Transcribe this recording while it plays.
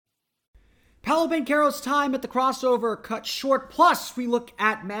Paolo Banchero's time at the crossover cut short. Plus, we look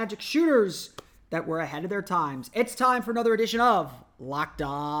at Magic shooters that were ahead of their times. It's time for another edition of Locked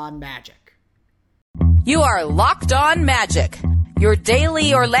On Magic. You are Locked On Magic, your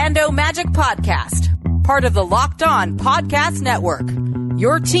daily Orlando Magic podcast. Part of the Locked On Podcast Network.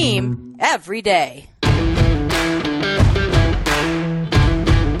 Your team every day.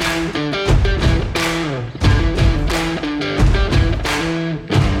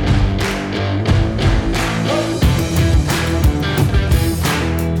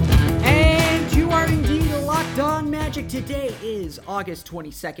 Today is August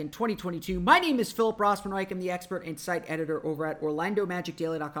 22nd, 2022. My name is Philip Rossman-Reich. I'm the expert and site editor over at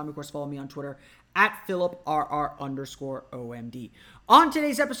OrlandoMagicDaily.com. Of course, follow me on Twitter at PhilipRR_OMD. On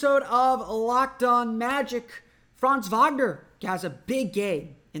today's episode of Locked On Magic, Franz Wagner has a big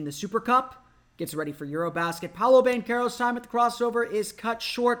game in the Super Cup, gets ready for Eurobasket. Paolo Banchero's time at the crossover is cut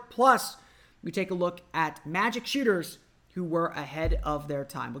short. Plus, we take a look at Magic shooters who were ahead of their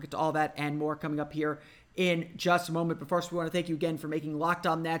time. We'll get to all that and more coming up here in just a moment. But first, we want to thank you again for making Locked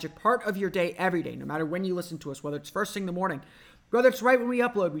On Magic part of your day every day, no matter when you listen to us, whether it's first thing in the morning, whether it's right when we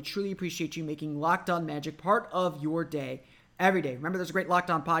upload. We truly appreciate you making Locked On Magic part of your day every day. Remember, there's a great Locked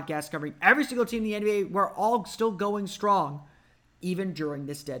On podcast covering every single team in the NBA. We're all still going strong, even during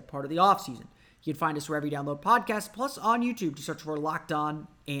this dead part of the offseason. You can find us wherever you download podcasts, plus on YouTube to search for Locked On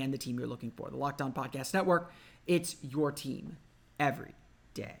and the team you're looking for. The Locked On Podcast Network, it's your team every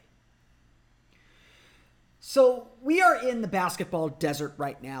day. So we are in the basketball desert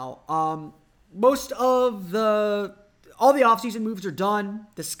right now. All the offseason moves are done.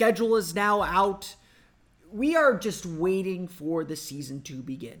 The schedule is now out. We are just waiting for the season to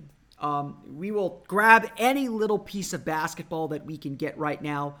begin. We will grab any little piece of basketball that we can get right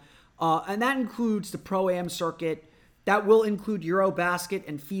now. And that includes the Pro-Am circuit. That will include Eurobasket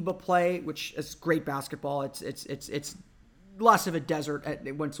and FIBA play, which is great basketball. It's less of a desert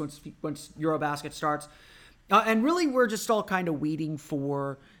once Eurobasket starts. And really, we're just all kind of waiting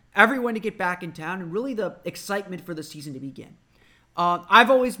for everyone to get back in town and really the excitement for the season to begin. I've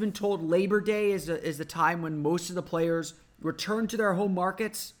always been told Labor Day is the time when most of the players return to their home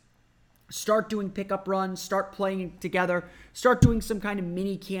markets, start doing pickup runs, start playing together, start doing some kind of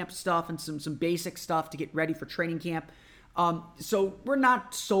mini camp stuff and some basic stuff to get ready for training camp. So we're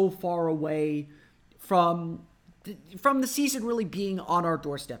not so far away from the season really being on our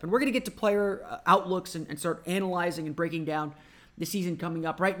doorstep. And we're going to get to player outlooks and start analyzing and breaking down the season coming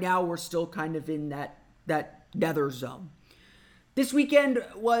up. Right now, we're still kind of in that nether zone. This weekend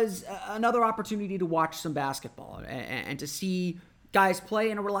was another opportunity to watch some basketball and to see guys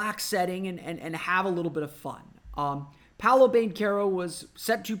play in a relaxed setting and have a little bit of fun. Paolo Banchero was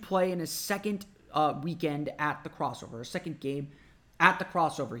set to play in his second weekend at the crossover, a second game at the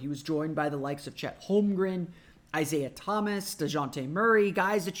crossover. He was joined by the likes of Chet Holmgren, Isaiah Thomas, DeJounte Murray,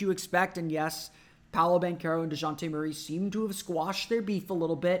 guys that you expect. And yes, Paolo Banchero and DeJounte Murray seem to have squashed their beef a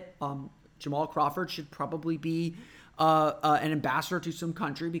little bit. Jamal Crawford should probably be an ambassador to some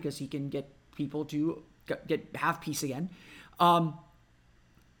country because he can get people to have peace again.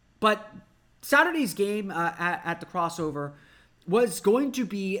 But Saturday's game at the crossover was going to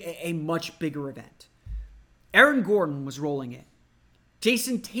be a much bigger event. Aaron Gordon was rolling in.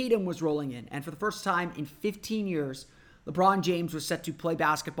 Jason Tatum was rolling in, and for the first time in 15 years, LeBron James was set to play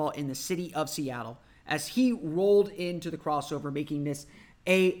basketball in the city of Seattle as he rolled into the crossover, making this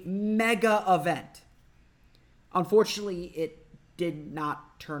a mega event. Unfortunately, it did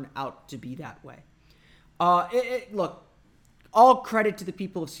not turn out to be that way. Look, all credit to the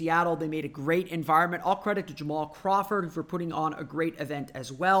people of Seattle. They made a great environment. All credit to Jamal Crawford for putting on a great event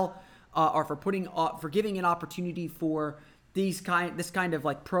as well, or for giving an opportunity for this kind of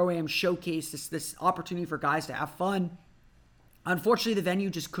like Pro-Am showcase, this opportunity for guys to have fun. Unfortunately, the venue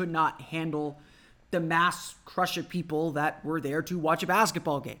just could not handle the mass crush of people that were there to watch a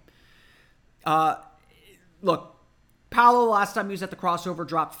basketball game. Look, Paolo, last time he was at the crossover,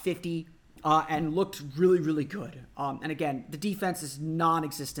 dropped 50 and looked really, really good. And again, the defense is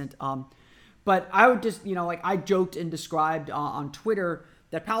non-existent. But I would just, I joked and described on Twitter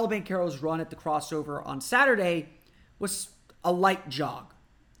that Paolo Banchero's run at the crossover on Saturday was a light jog.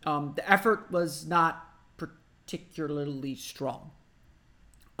 The effort was not particularly strong.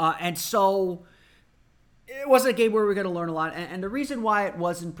 And so it wasn't a game where we were going to learn a lot. And the reason why it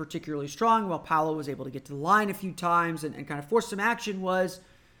wasn't particularly strong, while Paolo was able to get to the line a few times and kind of force some action, was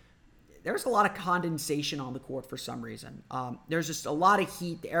there was a lot of condensation on the court for some reason. There's just a lot of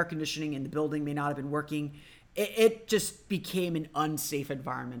heat. The air conditioning in the building may not have been working. It just became an unsafe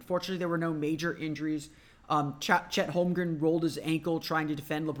environment. Fortunately, there were no major injuries Chet Holmgren rolled his ankle trying to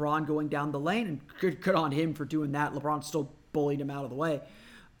defend LeBron going down the lane, and good on him for doing that. LeBron still bullied him out of the way.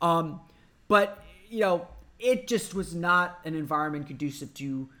 But, it just was not an environment conducive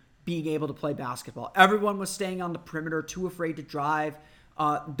to being able to play basketball. Everyone was staying on the perimeter, too afraid to drive.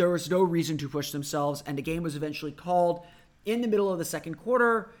 There was no reason to push themselves, and the game was eventually called in the middle of the second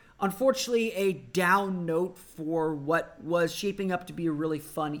quarter. Unfortunately, a down note for what was shaping up to be a really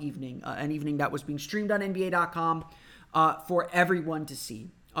fun evening, an evening that was being streamed on NBA.com for everyone to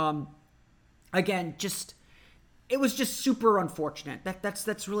see. Again, it was just super unfortunate.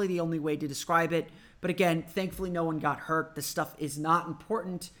 That's really the only way to describe it. But again, thankfully, no one got hurt. This stuff is not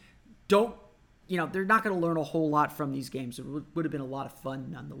important. They're not going to learn a whole lot from these games. It would have been a lot of fun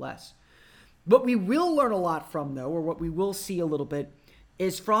nonetheless. What we will learn a lot from, though, or what we will see a little bit,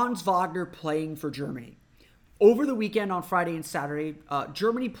 is Franz Wagner playing for Germany. Over the weekend on Friday and Saturday,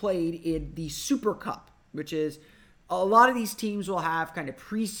 Germany played in the Super Cup, which is a lot of these teams will have kind of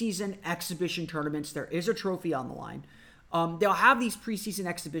preseason exhibition tournaments. There is a trophy on the line. They'll have these preseason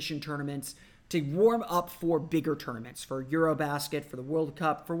exhibition tournaments to warm up for bigger tournaments, for Eurobasket, for the World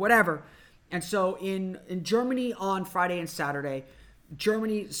Cup, for whatever. And so in Germany on Friday and Saturday,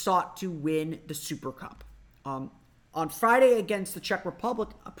 Germany sought to win the Super Cup. On Friday against the Czech Republic,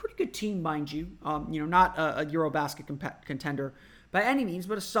 a pretty good team, mind you. Not a Eurobasket contender by any means,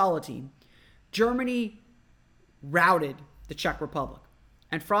 but a solid team. Germany routed the Czech Republic,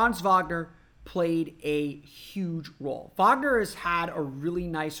 and Franz Wagner played a huge role. Wagner has had a really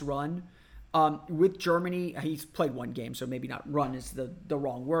nice run with Germany. He's played one game, so maybe not run is the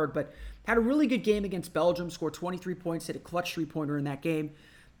wrong word, but had a really good game against Belgium, scored 23 points, hit a clutch three-pointer in that game.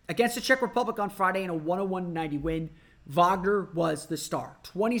 Against the Czech Republic on Friday in a 101-90 win, Wagner was the star.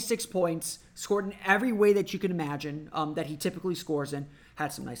 26 points, scored in every way that you can imagine that he typically scores in.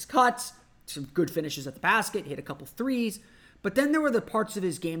 Had some nice cuts, some good finishes at the basket, hit a couple threes. But then there were the parts of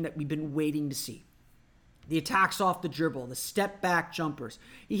his game that we've been waiting to see. The attacks off the dribble, the step-back jumpers.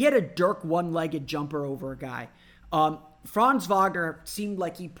 He hit a Dirk one-legged jumper over a guy. Franz Wagner seemed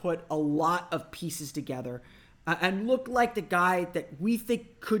like he put a lot of pieces together and looked like the guy that we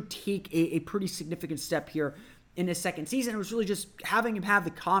think could take a pretty significant step here in his second season. It was really just having him have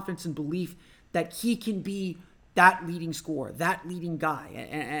the confidence and belief that he can be that leading scorer, that leading guy.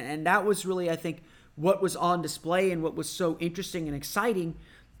 And that was really, I think, what was on display and what was so interesting and exciting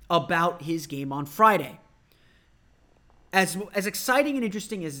about his game on Friday. As exciting and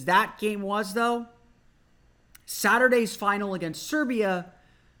interesting as that game was, though, Saturday's final against Serbia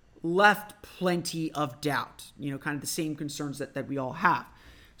left plenty of doubt. Kind of the same concerns that we all have.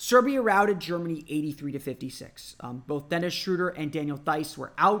 Serbia routed Germany 83-56. Both Dennis Schroeder and Daniel Theis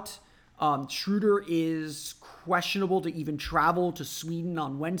were out. Schroeder is questionable to even travel to Sweden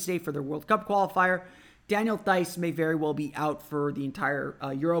on Wednesday for their World Cup qualifier. Daniel Theis may very well be out for the entire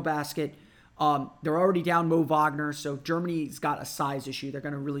Eurobasket. They're already down Mo Wagner, so Germany's got a size issue. They're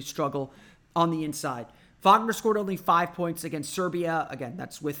going to really struggle on the inside. Wagner scored only 5 points against Serbia. Again,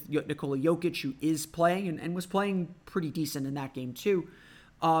 that's with Nikola Jokic, who is playing and was playing pretty decent in that game too.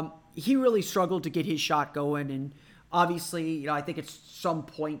 He really struggled to get his shot going, and obviously, I think at some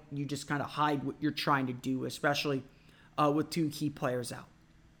point you just kind of hide what you're trying to do, especially with two key players out.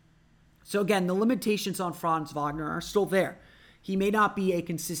 So again, the limitations on Franz Wagner are still there. He may not be a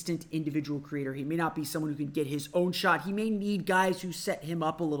consistent individual creator. He may not be someone who can get his own shot. He may need guys who set him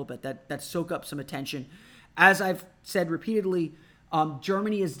up a little bit, that soak up some attention. As I've said repeatedly,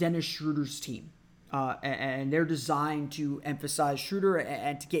 Germany is Dennis Schroeder's team. And they're designed to emphasize Schroeder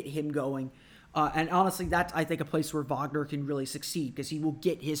and to get him going. And honestly, that's, I think, a place where Wagner can really succeed because he will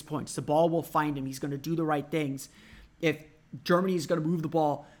get his points. The ball will find him. He's going to do the right things. If Germany is going to move the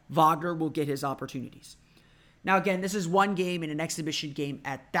ball, Wagner will get his opportunities. Now, again, this is one game and an exhibition game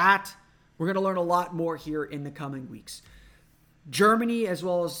at that. We're going to learn a lot more here in the coming weeks. Germany, as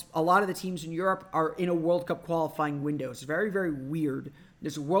well as a lot of the teams in Europe, are in a World Cup qualifying window. It's very, very weird.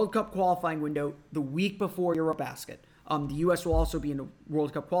 There's a World Cup qualifying window the week before Eurobasket. The U.S. will also be in a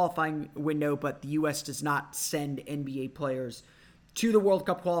World Cup qualifying window, but the U.S. does not send NBA players to the World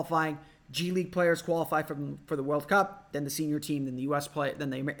Cup qualifying. G League players qualify for the World Cup, then the senior team, then the U.S. play, then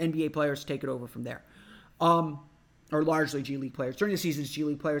the NBA players take it over from there. Or largely G League players. During the season, it's G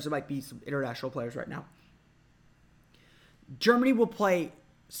League players. There might be some international players right now. Germany will play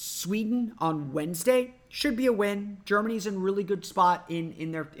Sweden on Wednesday. Should be a win. Germany's in a really good spot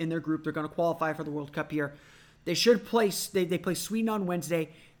in their group. They're going to qualify for the World Cup here. They should play. They play Sweden on Wednesday,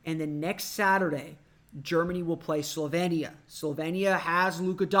 and then next Saturday, Germany will play Slovenia. Slovenia has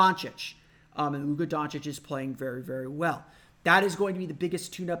Luka Doncic, and Luka Doncic is playing very, very well. That is going to be the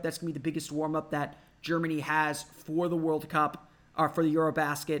biggest tune-up. That's going to be the biggest warm-up that Germany has for the World Cup, or for the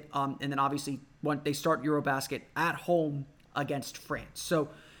Eurobasket, and then obviously when they start Eurobasket at home against France. So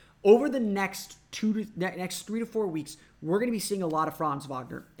over the next 3 to 4 weeks, we're going to be seeing a lot of Franz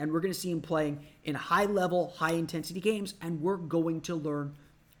Wagner, and we're going to see him playing in high-level, high-intensity games, and we're going to learn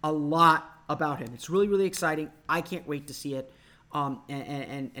a lot about him. It's really, really exciting. I can't wait to see it,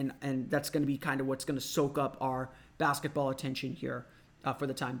 and that's going to be kind of what's going to soak up our basketball attention here for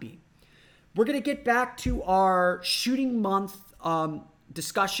the time being. We're going to get back to our shooting month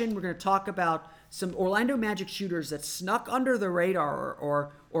discussion. We're going to talk about some Orlando Magic shooters that snuck under the radar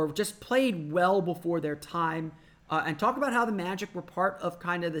or just played well before their time, and talk about how the Magic were part of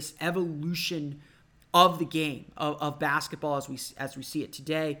kind of this evolution of the game of basketball as we see it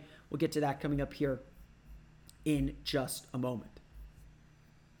today. We'll get to that coming up here in just a moment.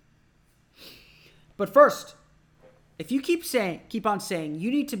 But first, if you keep on saying you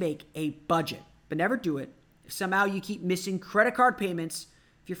need to make a budget but never do it, if somehow you keep missing credit card payments,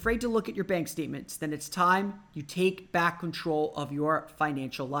 if you're afraid to look at your bank statements, then it's time you take back control of your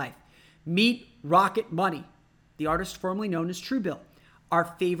financial life. Meet Rocket Money, the artist formerly known as Truebill, our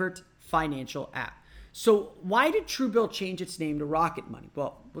favorite financial app. So why did Truebill change its name to Rocket Money?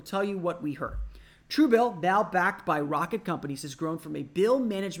 Well, we'll tell you what we heard. Truebill, now backed by Rocket Companies, has grown from a bill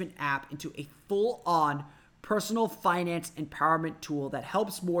management app into a full-on personal finance empowerment tool that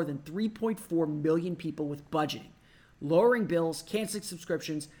helps more than 3.4 million people with budgeting, lowering bills, canceling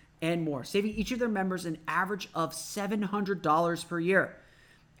subscriptions, and more, saving each of their members an average of $700 per year.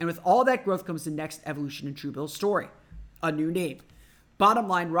 And with all that growth comes the next evolution in Truebill's story, a new name. Bottom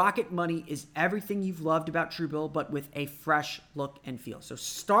line, Rocket Money is everything you've loved about Truebill, but with a fresh look and feel. So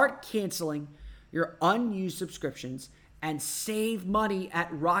start canceling your unused subscriptions and save money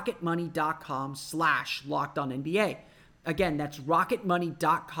at rocketmoney.com/LockedOnNBA. Again, that's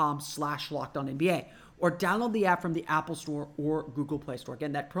rocketmoney.com/LockedOnNBA. Or download the app from the Apple Store or Google Play Store.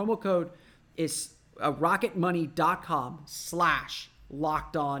 Again, that promo code is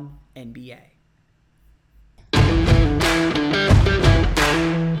rocketmoney.com/LockedOnNBA.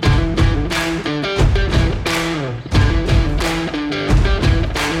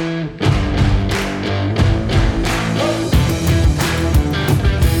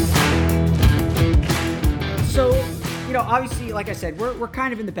 Obviously, like I said, we're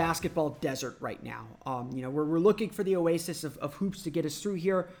kind of in the basketball desert right now. We're looking for the oasis of hoops to get us through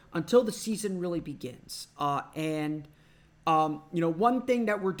here until the season really begins. One thing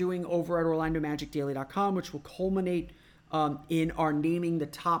that we're doing over at OrlandoMagicDaily.com, which will culminate in our naming the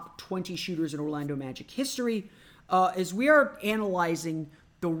top 20 shooters in Orlando Magic history, is we are analyzing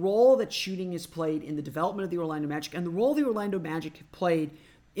the role that shooting has played in the development of the Orlando Magic and the role the Orlando Magic have played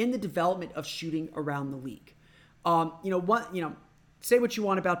in the development of shooting around the league. Say what you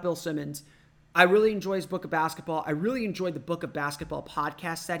want about Bill Simmons. I really enjoy his Book of Basketball. I really enjoyed the Book of Basketball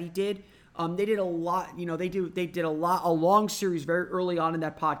podcast that he did. They did a lot, they did a long series very early on in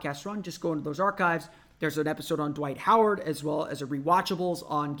that podcast run. Just go into those archives. There's an episode on Dwight Howard as well as a rewatchables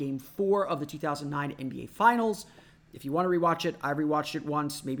on Game 4 of the 2009 NBA Finals. If you want to rewatch it, I rewatched it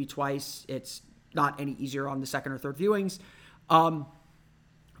once, maybe twice. It's not any easier on the second or third viewings.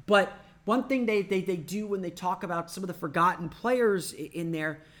 But one thing they do when they talk about some of the forgotten players in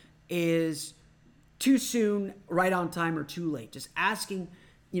there is too soon, right on time, or too late. Just asking,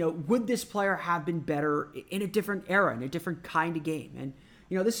 would this player have been better in a different era, in a different kind of game? And,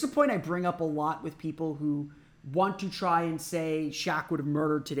 this is a point I bring up a lot with people who want to try and say Shaq would have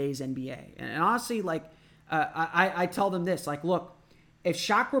murdered today's NBA. And honestly, I tell them this, look, if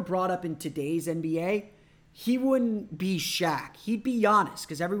Shaq were brought up in today's NBA, he wouldn't be Shaq. He'd be Giannis,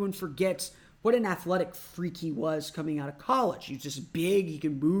 because everyone forgets what an athletic freak he was coming out of college. He's just big, he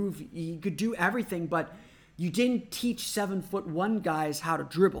could move, he could do everything, but you didn't teach 7'1" guys how to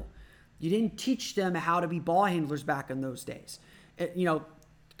dribble. You didn't teach them how to be ball handlers back in those days.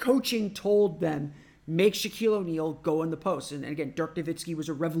 Coaching told them, make Shaquille O'Neal go in the post. And again, Dirk Nowitzki was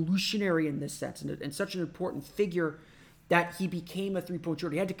a revolutionary in this sense and such an important figure that he became a three-point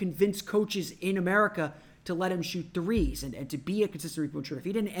shooter. He had to convince coaches in America to let him shoot threes and to be a consistent three-point shooter. If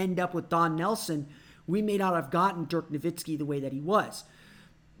he didn't end up with Don Nelson, we may not have gotten Dirk Nowitzki the way that he was.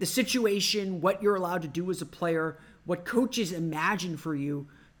 The situation, what you're allowed to do as a player, what coaches imagine for you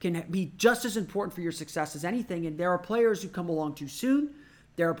can be just as important for your success as anything. And there are players who come along too soon.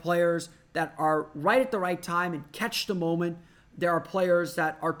 There are players that are right at the right time and catch the moment. There are players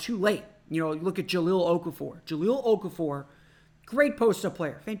that are too late. Look at Jahlil Okafor. Jahlil Okafor, great post-up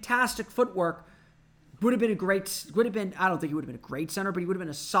player, fantastic footwork. I don't think he would have been a great center, but he would have been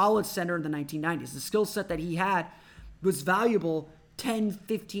a solid center in the 1990s. The skill set that he had was valuable 10,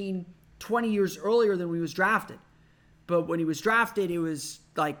 15, 20 years earlier than when he was drafted. But when he was drafted, it was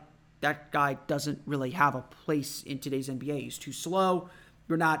like, that guy doesn't really have a place in today's NBA. He's too slow.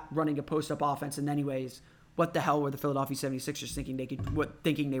 You're not running a post-up offense. And anyways, what the hell were the Philadelphia 76ers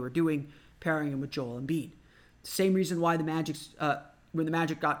thinking they were doing, pairing him with Joel Embiid? Same reason why the Magic's, when the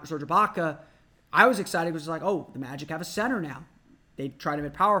Magic got Serge Ibaka, I was excited because it was like, oh, the Magic have a center now. They tried him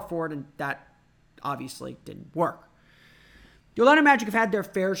at power forward, and that obviously didn't work. The Orlando Magic have had their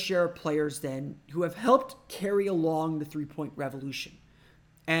fair share of players then who have helped carry along the three-point revolution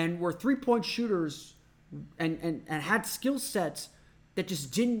and were three-point shooters and had skill sets that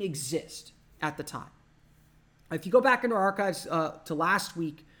just didn't exist at the time. If you go back into our archives to last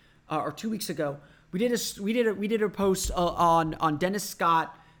week or 2 weeks ago, we did a post on Dennis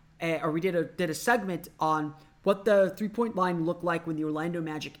Scott, or we did a segment on what the three-point line looked like when the Orlando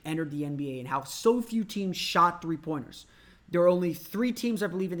Magic entered the NBA and how so few teams shot three-pointers. There were only 3 teams, I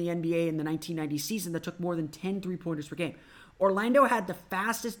believe, in the NBA in the 1990 season that took more than 10 three-pointers per game. Orlando had the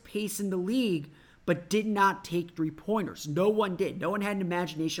fastest pace in the league, but did not take three-pointers. No one did. No one had an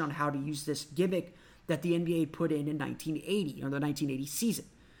imagination on how to use this gimmick that the NBA put in 1980, or the 1980 season.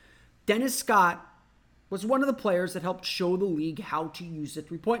 Dennis Scott was one of the players that helped show the league how to use the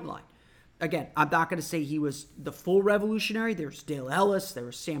three-point line. Again, I'm not going to say he was the full revolutionary. There's Dale Ellis. There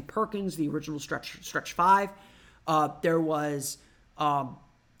was Sam Perkins, the original stretch 5. There was,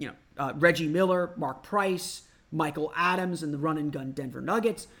 Reggie Miller, Mark Price, Michael Adams, and the run-and-gun Denver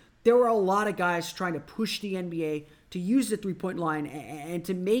Nuggets. There were a lot of guys trying to push the NBA to use the three-point line and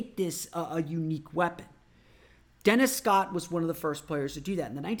to make this a unique weapon. Dennis Scott was one of the first players to do that.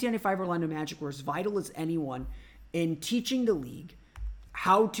 And the 1995 Orlando Magic were as vital as anyone in teaching the league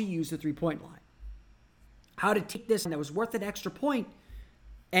how to use the three-point line. How to take this that was worth an extra point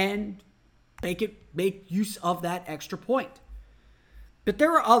and make use of that extra point. But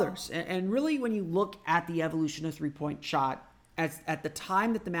there are others. And really, when you look at the evolution of three-point shot, at the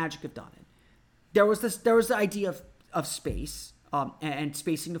time that the Magic have done it, there was the idea of space and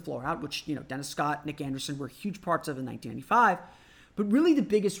spacing the floor out, which, Dennis Scott, Nick Anderson were huge parts of in 1995. But really the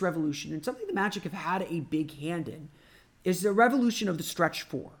biggest revolution, and something the Magic have had a big hand in, is the revolution of the stretch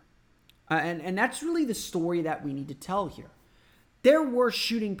 4. And that's really the story that we need to tell here. There were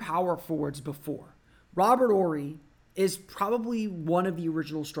shooting power forwards before. Robert Horry is probably one of the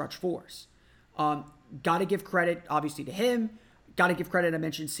original stretch 4s. Got to give credit, obviously, to him. Got to give credit, I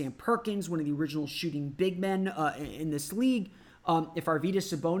mentioned Sam Perkins, one of the original shooting big men in this league. If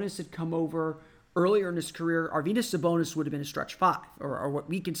Arvydas Sabonis had come over earlier in his career, Arvydas Sabonis would have been a stretch 5, or what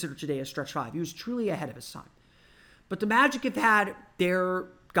we consider today a stretch 5. He was truly ahead of his time. But the Magic have had their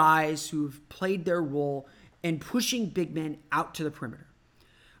guys who've played their role in pushing big men out to the perimeter.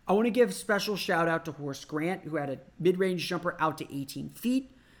 I want to give a special shout out to Horace Grant, who had a mid-range jumper out to 18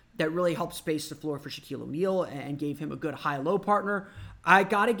 feet that really helped space the floor for Shaquille O'Neal and gave him a good high-low partner. I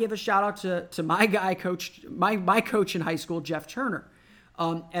got to give a shout out to my guy, my coach in high school, Jeff Turner.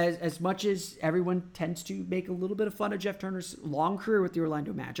 As much as everyone tends to make a little bit of fun of Jeff Turner's long career with the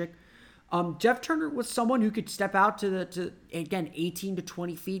Orlando Magic, Jeff Turner was someone who could step out to 18 to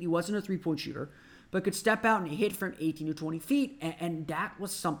 20 feet. He wasn't a three-point shooter, but could step out and hit from 18 to 20 feet, and that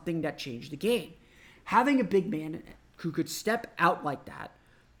was something that changed the game. Having a big man who could step out like that,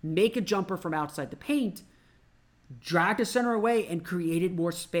 make a jumper from outside the paint, drag the center away, and created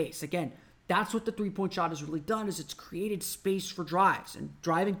more space. Again, that's what the three-point shot has really done, is it's created space for drives, and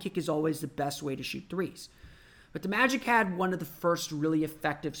drive and kick is always the best way to shoot threes. But the Magic had one of the first really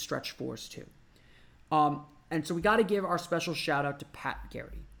effective stretch 4s too. And so we got to give our special shout out to Pat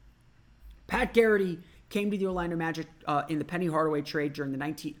Garrity. Pat Garrity came to the Orlando Magic in the Penny Hardaway trade during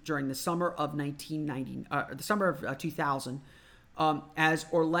the summer of 2000, as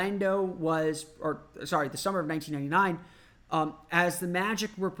Orlando was, the summer of 1999, as the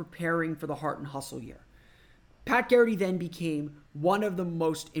Magic were preparing for the Heart and Hustle year. Pat Garrity then became one of the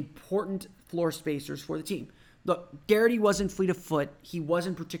most important floor spacers for the team. Look, Garrity wasn't fleet of foot. He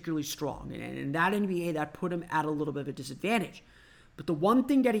wasn't particularly strong. And in that NBA, that put him at a little bit of a disadvantage. But the one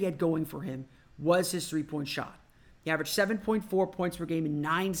thing that he had going for him was his three-point shot. He averaged 7.4 points per game in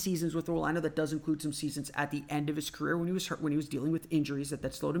 9 seasons with Orlando. That does include some seasons at the end of his career when he was hurt, when he was dealing with injuries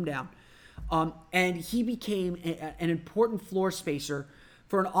that slowed him down. And he became an important floor spacer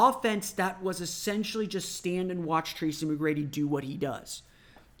for an offense that was essentially just stand and watch Tracy McGrady do what he does.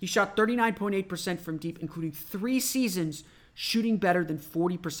 He shot 39.8% from deep, including 3 seasons shooting better than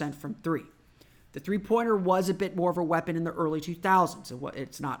 40% from 3. The three-pointer was a bit more of a weapon in the early 2000s.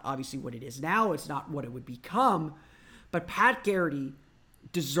 It's not obviously what it is now. It's not what it would become. But Pat Garrity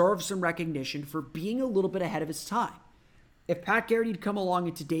deserves some recognition for being a little bit ahead of his time. if Pat Garrity had come along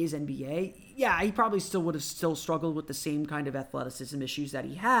in today's NBA, yeah, he probably would have struggled with the same kind of athleticism issues that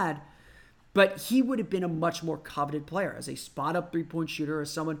he had, but he would have been a much more coveted player as a spot-up three-point shooter,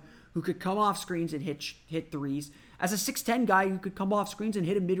 as someone who could come off screens and hit threes, as a 6'10 guy who could come off screens and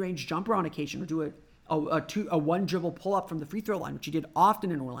hit a mid-range jumper on occasion or do a one-dribble pull-up from the free throw line, which he did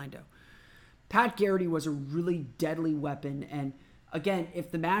often in Orlando. Pat Garrity was a really deadly weapon, and again,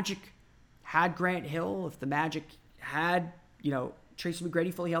 if the Magic had Grant Hill, if the Magic had, Tracy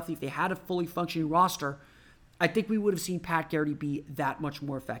McGrady fully healthy, if they had a fully functioning roster, I think we would have seen Pat Garrity be that much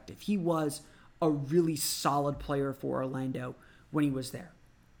more effective. He was a really solid player for Orlando when he was there.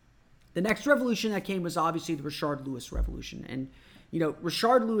 The next revolution that came was obviously the Rashard Lewis revolution. And,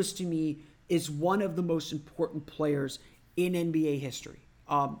 Rashard Lewis to me is one of the most important players in NBA history.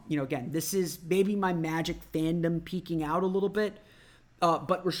 Again, this is maybe my Magic fandom peeking out a little bit.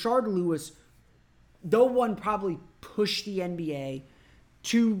 But Rashard Lewis, no one probably pushed the NBA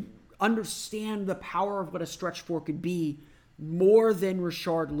to understand the power of what a stretch four could be more than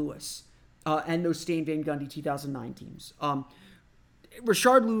Rashard Lewis and those Stan Van Gundy 2009 teams.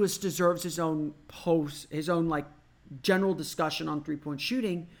 Rashard Lewis deserves his own post, his own general discussion on three-point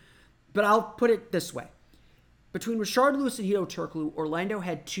shooting, but I'll put it this way. Between Rashard Lewis and Hedo Turkoglu, Orlando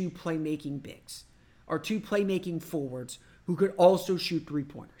had two playmaking bigs, or two playmaking forwards who could also shoot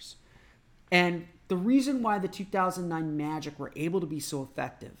three-pointers. And the reason why the 2009 Magic were able to be so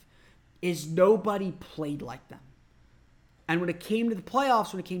effective is nobody played like them. And when it came to the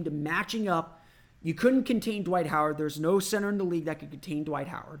playoffs, when it came to matching up, you couldn't contain Dwight Howard. There's no center in the league that could contain Dwight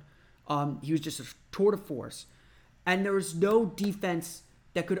Howard. He was just a tour de force. And there was no defense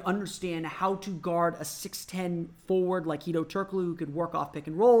that could understand how to guard a 6'10 forward like Hedo Turkoglu who could work off pick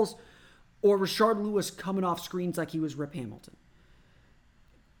and rolls, or Rashard Lewis coming off screens like he was Rip Hamilton.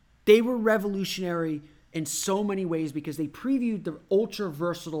 They were revolutionary in so many ways because they previewed the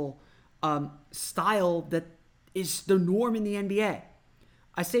ultra-versatile style that is the norm in the NBA.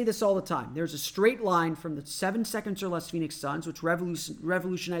 I say this all the time. There's a straight line from the 7 seconds or less Phoenix Suns, which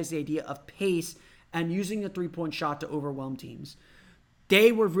revolutionized the idea of pace and using the three-point shot to overwhelm teams.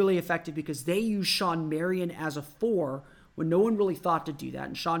 They were really effective because they used Shawn Marion as a four when no one really thought to do that.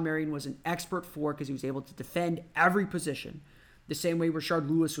 And Shawn Marion was an expert four because he was able to defend every position, the same way Rashard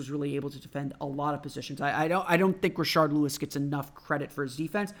Lewis was really able to defend a lot of positions. I don't think Rashard Lewis gets enough credit for his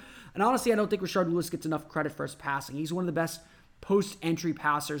defense. And honestly, I don't think Rashard Lewis gets enough credit for his passing. He's one of the best post-entry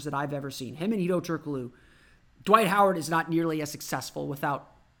passers that I've ever seen. Him and Hedo Turkoglu. Dwight Howard is not nearly as successful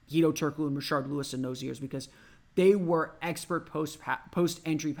without Hedo Turkoglu and Rashard Lewis in those years because they were expert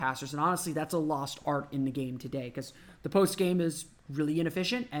post-entry passers. And honestly, that's a lost art in the game today because the post game is really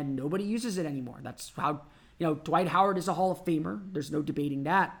inefficient and nobody uses it anymore. That's how, Dwight Howard is a Hall of Famer. There's no debating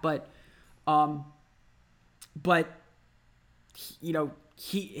that. But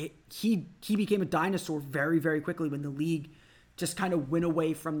he became a dinosaur very, very quickly when the league just kind of went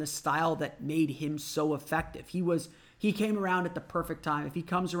away from the style that made him so effective. He came around at the perfect time. If he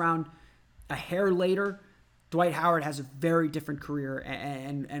comes around a hair later, Dwight Howard has a very different career,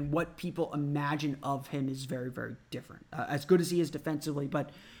 and what people imagine of him is very, very different. As good as he is defensively,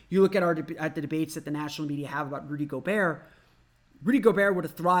 but you look at the debates that the national media have about Rudy Gobert. Rudy Gobert would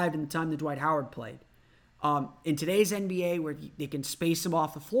have thrived in the time that Dwight Howard played. In today's NBA, where they can space him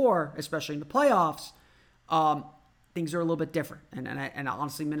off the floor, especially in the playoffs, things are a little bit different. And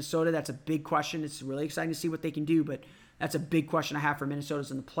honestly, Minnesota, that's a big question. It's really exciting to see what they can do, but that's a big question I have for Minnesota's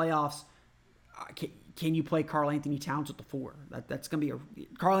in the playoffs. Can you play Karl Anthony Towns with the four? That's going to be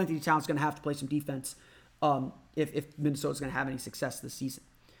Karl Anthony Towns is going to have to play some defense if Minnesota's going to have any success this season.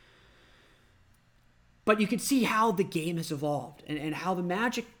 But you can see how the game has evolved and how the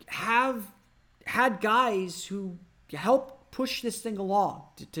Magic have had guys who help push this thing along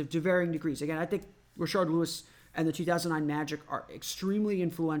to varying degrees. Again, I think Rashard Lewis and the 2009 Magic are extremely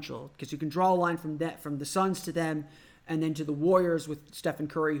influential because you can draw a line from the Suns to them and then to the Warriors with Stephen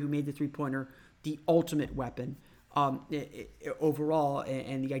Curry, who made the three-pointer the ultimate weapon overall.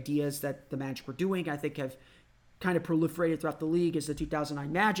 And the ideas that the Magic were doing, I think, have kind of proliferated throughout the league as the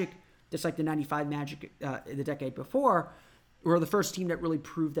 2009 Magic, just like the 95 Magic the decade before, were the first team that really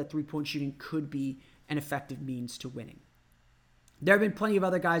proved that three-point shooting could be an effective means to winning. There have been plenty of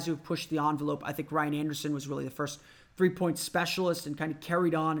other guys who have pushed the envelope. I think Ryan Anderson was really the first three-point specialist and kind of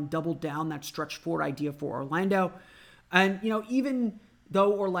carried on and doubled down that stretch forward idea for Orlando. And, even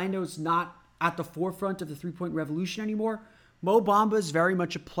though Orlando's not at the forefront of the three-point revolution anymore, Mo Bamba is very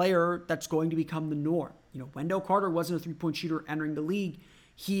much a player that's going to become the norm. Wendell Carter wasn't a three-point shooter entering the league.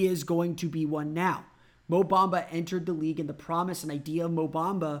 He is going to be one now. Mo Bamba entered the league, and the promise and idea of Mo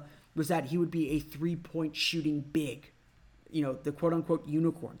Bamba was that he would be a three-point shooting big. the quote unquote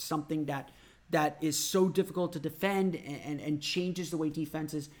unicorn, something that is so difficult to defend and changes the way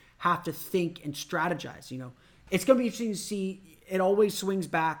defenses have to think and strategize. It's going to be interesting to see. It always swings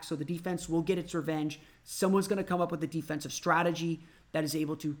back, so the defense will get its revenge. Someone's going to come up with a defensive strategy that is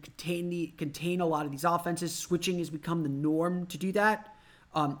able to contain a lot of these offenses. Switching has become the norm to do that.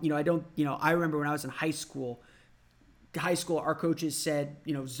 I remember when I was in high school, our coaches said,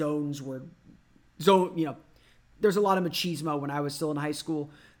 zones were zone. There's a lot of machismo when I was still in high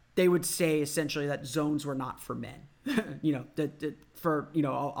school. They would say essentially that zones were not for men.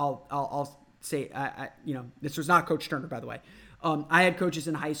 I'll say, this was not Coach Turner, by the way. I had coaches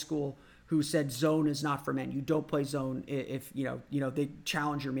in high school who said zone is not for men. You don't play zone if they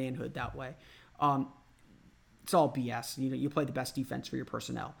challenge your manhood that way. It's all BS. You play the best defense for your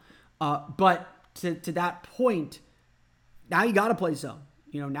personnel. But to that point, now you got to play zone.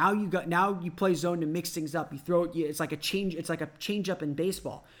 Now you play zone to mix things up. You throw it. It's like a change. It's like a change up in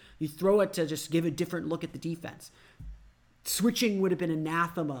baseball. You throw it to just give a different look at the defense. Switching would have been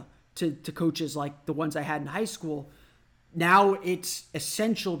anathema to coaches like the ones I had in high school. Now it's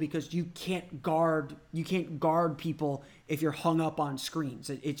essential because you can't guard people if you're hung up on screens.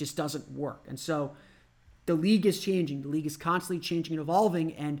 It just doesn't work. And so the league is changing. The league is constantly changing and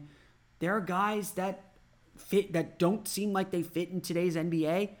evolving. And there are guys that don't seem like they fit in today's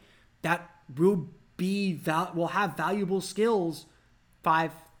NBA that will have valuable skills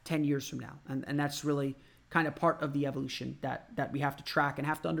 5-10 years from now. And that's really kind of part of the evolution that we have to track and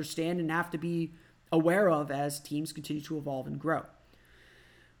have to understand and have to be aware of as teams continue to evolve and grow.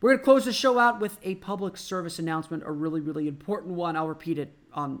 We're going to close the show out with a public service announcement, a really, really important one. I'll repeat it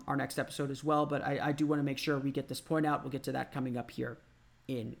on our next episode as well, but I do want to make sure we get this point out. We'll get to that coming up here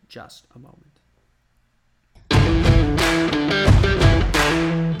in just a moment.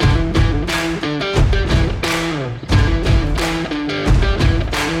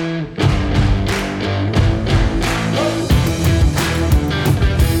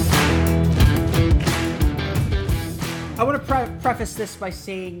 I want to preface this by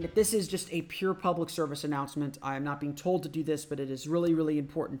saying that this is just a pure public service announcement. I am not being told to do this, but it is really, really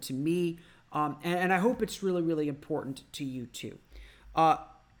important to me. And I hope it's really, really important to you too. I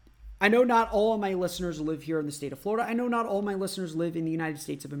know not all of my listeners live here in the state of Florida. I know not all my listeners live in the United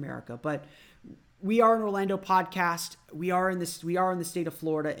States of America, but we are an Orlando podcast. We are in the state of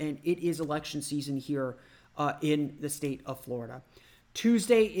Florida, and it is election season here in the state of Florida.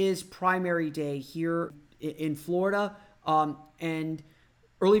 Tuesday is primary day here in Florida. And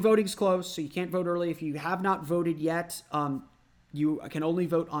early voting's closed, so you can't vote early. If you have not voted yet, you can only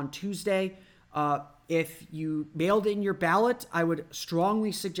vote on Tuesday. If you mailed in your ballot, I would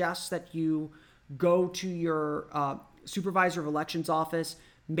strongly suggest that you go to your supervisor of elections office.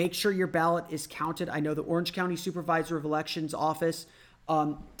 Make sure your ballot is counted. I know the Orange County Supervisor of Elections office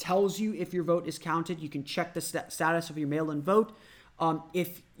tells you if your vote is counted. You can check the status of your mail-in vote.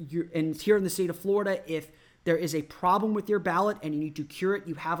 If you're here in the state of Florida, if there is a problem with your ballot and you need to cure it,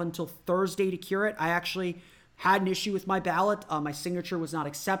 you have until Thursday to cure it. I actually had an issue with my ballot. My signature was not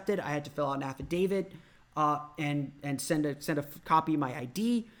accepted. I had to fill out an affidavit and send a copy of my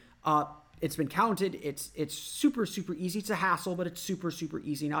ID. It's been counted. It's super, super easy. It's a hassle, but it's super, super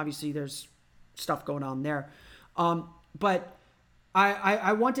easy. And obviously there's stuff going on there. But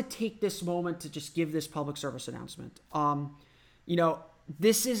I want to take this moment to just give this public service announcement.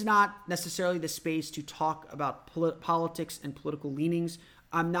 This is not necessarily the space to talk about politics and political leanings.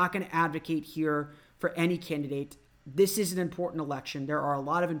 I'm not going to advocate here for any candidate. This is an important election. There are a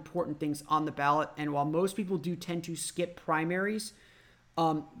lot of important things on the ballot. And while most people do tend to skip primaries,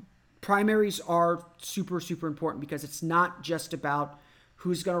 primaries are super, super important because it's not just about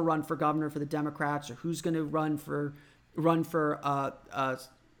who's going to run for governor for the Democrats or who's going to run for a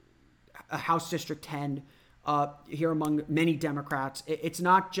House District 10 here among many Democrats. It's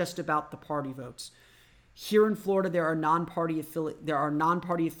not just about the party votes. Here in Florida, there are non-party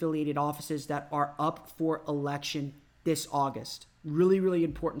affiliated offices that are up for election this August. Really, really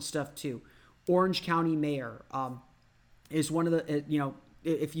important stuff too. Orange County Mayor is one of the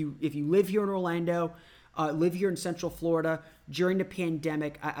if you live here in Orlando, live here in Central Florida during the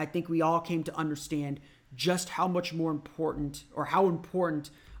pandemic, I think we all came to understand just how much more important or how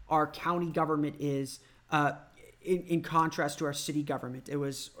important our county government is. In contrast to our city government. It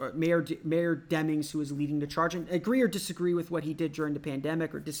was Mayor Demings who was leading the charge, and agree or disagree with what he did during the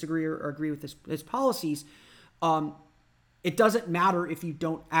pandemic or disagree or agree with his policies. It doesn't matter if you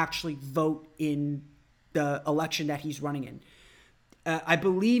don't actually vote in the election that he's running in. I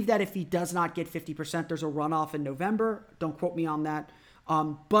believe that if he does not get 50%, there's a runoff in November. Don't quote me on that.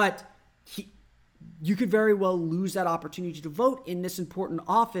 But you could very well lose that opportunity to vote in this important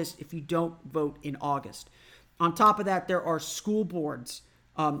office if you don't vote in August. On top of that, there are school boards.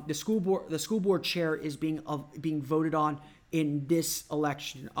 The school board chair is being voted on in this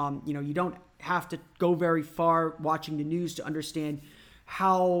election. You don't have to go very far watching the news to understand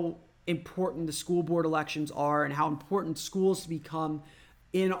how important the school board elections are and how important schools become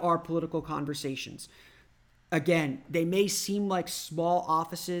in our political conversations. Again, they may seem like small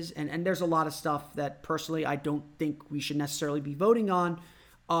offices, and there's a lot of stuff that personally I don't think we should necessarily be voting on,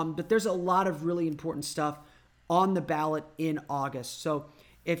 but there's a lot of really important stuff on the ballot in August. So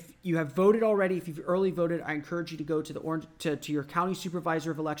if you have voted already, if you've early voted, I encourage you to go to to your county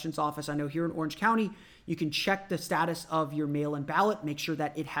supervisor of elections office. I know here in Orange County, you can check the status of your mail-in ballot, make sure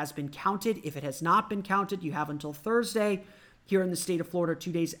that it has been counted. If it has not been counted, you have until Thursday here in the state of Florida,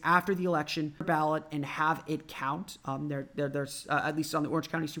 2 days after the election, ballot and have it count. There's at least on the Orange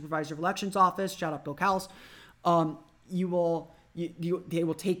County Supervisor of Elections office, shout out Bill Cowles, they will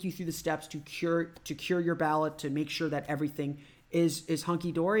take you through the steps to cure your ballot, to make sure that everything is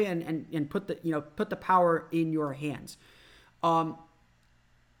hunky dory and put the power in your hands.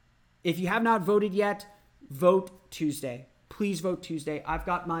 If you have not voted yet, vote Tuesday. Please vote Tuesday.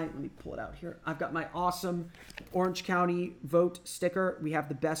 let me pull it out here. I've got my awesome Orange County vote sticker. We have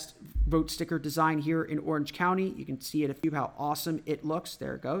the best vote sticker design here in Orange County. You can see it how awesome it looks.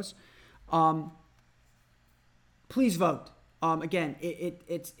 There it goes. Please vote. Again,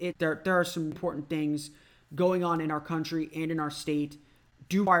 there are some important things going on in our country and in our state.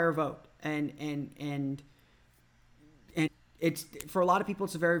 Do require a vote. And it's, for a lot of people,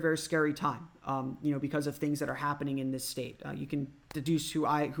 it's a very, very scary time, because of things that are happening in this state. You can deduce who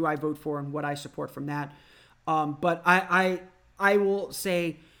I vote for and what I support from that. But I will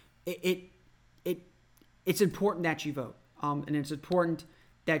say it's important that you vote. And it's important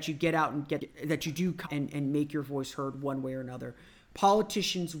that you get out that you do and make your voice heard one way or another.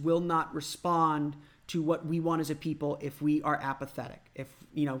 Politicians will not respond to what we want as a people if we are apathetic. If,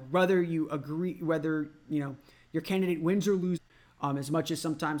 whether you agree, whether, your candidate wins or loses, as much as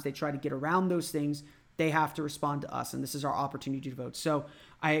sometimes they try to get around those things, they have to respond to us, and this is our opportunity to vote. So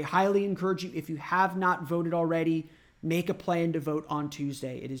I highly encourage you, if you have not voted already, make a plan to vote on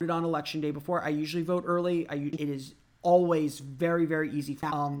Tuesday. It is on election day before. I usually vote early. It is always very, very easy.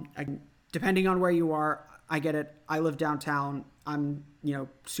 Depending on where you are, I get it. I live downtown. I'm,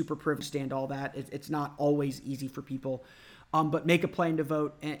 super privileged to stand all that. It's not always easy for people, but make a plan to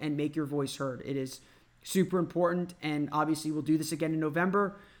vote and make your voice heard. It is super important, and obviously we'll do this again in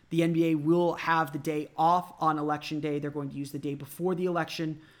November. The NBA will have the day off on election day. They're going to use the day before the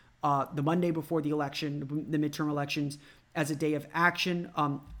election, the Monday before the election, the midterm elections, as a day of action.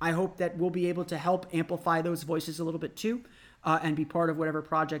 I hope that we'll be able to help amplify those voices a little bit too, and be part of whatever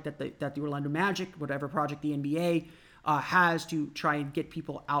project that the Orlando Magic, whatever project the NBA has to try and get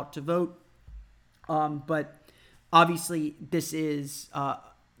people out to vote. But obviously this is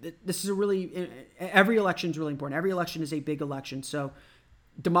every election is really important. Every election is a big election. So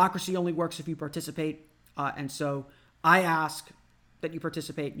democracy only works if you participate. And so I ask that you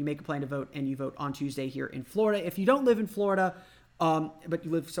participate, you make a plan to vote, and you vote on Tuesday here in Florida. If you don't live in Florida, but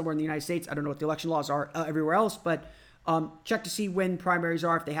you live somewhere in the United States, I don't know what the election laws are everywhere else, but check to see when primaries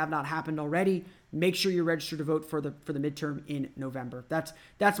are if they have not happened already. Make sure you're registered to vote for the midterm in November.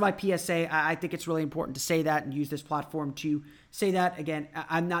 That's my PSA. I think it's really important to say that and use this platform to say that. Again,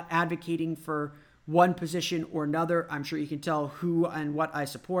 I'm not advocating for one position or another. I'm sure you can tell who and what I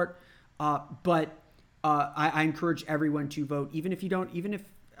support, but I encourage everyone to vote, even if you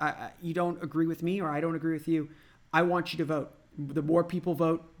don't agree with me or I don't agree with you. I want you to vote. The more people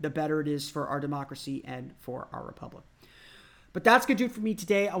vote, the better it is for our democracy and for our republic. But that's going to do it for me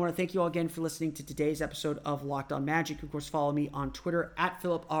today. I want to thank you all again for listening to today's episode of Locked On Magic. Of course, follow me on Twitter at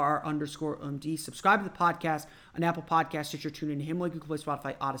 @PhilipRR_MD. Subscribe to the podcast on Apple Podcasts, Stitcher, TuneIn, Himalaya, Google Play,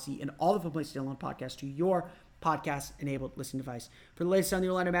 Spotify, Odyssey, and all the fun places to download podcasts to your podcast-enabled listening device. For the latest on the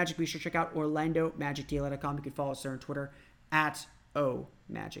Orlando Magic, be sure to check out OrlandoMagicDaily.com. You can follow us there on Twitter at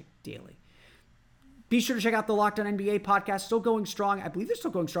 @OMagicDaily. Be sure to check out the Locked On NBA podcast, still going strong. I believe they're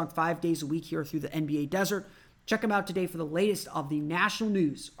still going strong 5 days a week here through the NBA desert. Check them out today for the latest of the national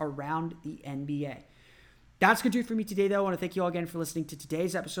news around the NBA. That's going to do it for me today, though. I want to thank you all again for listening to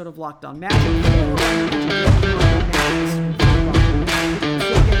today's episode of Locked On Magic.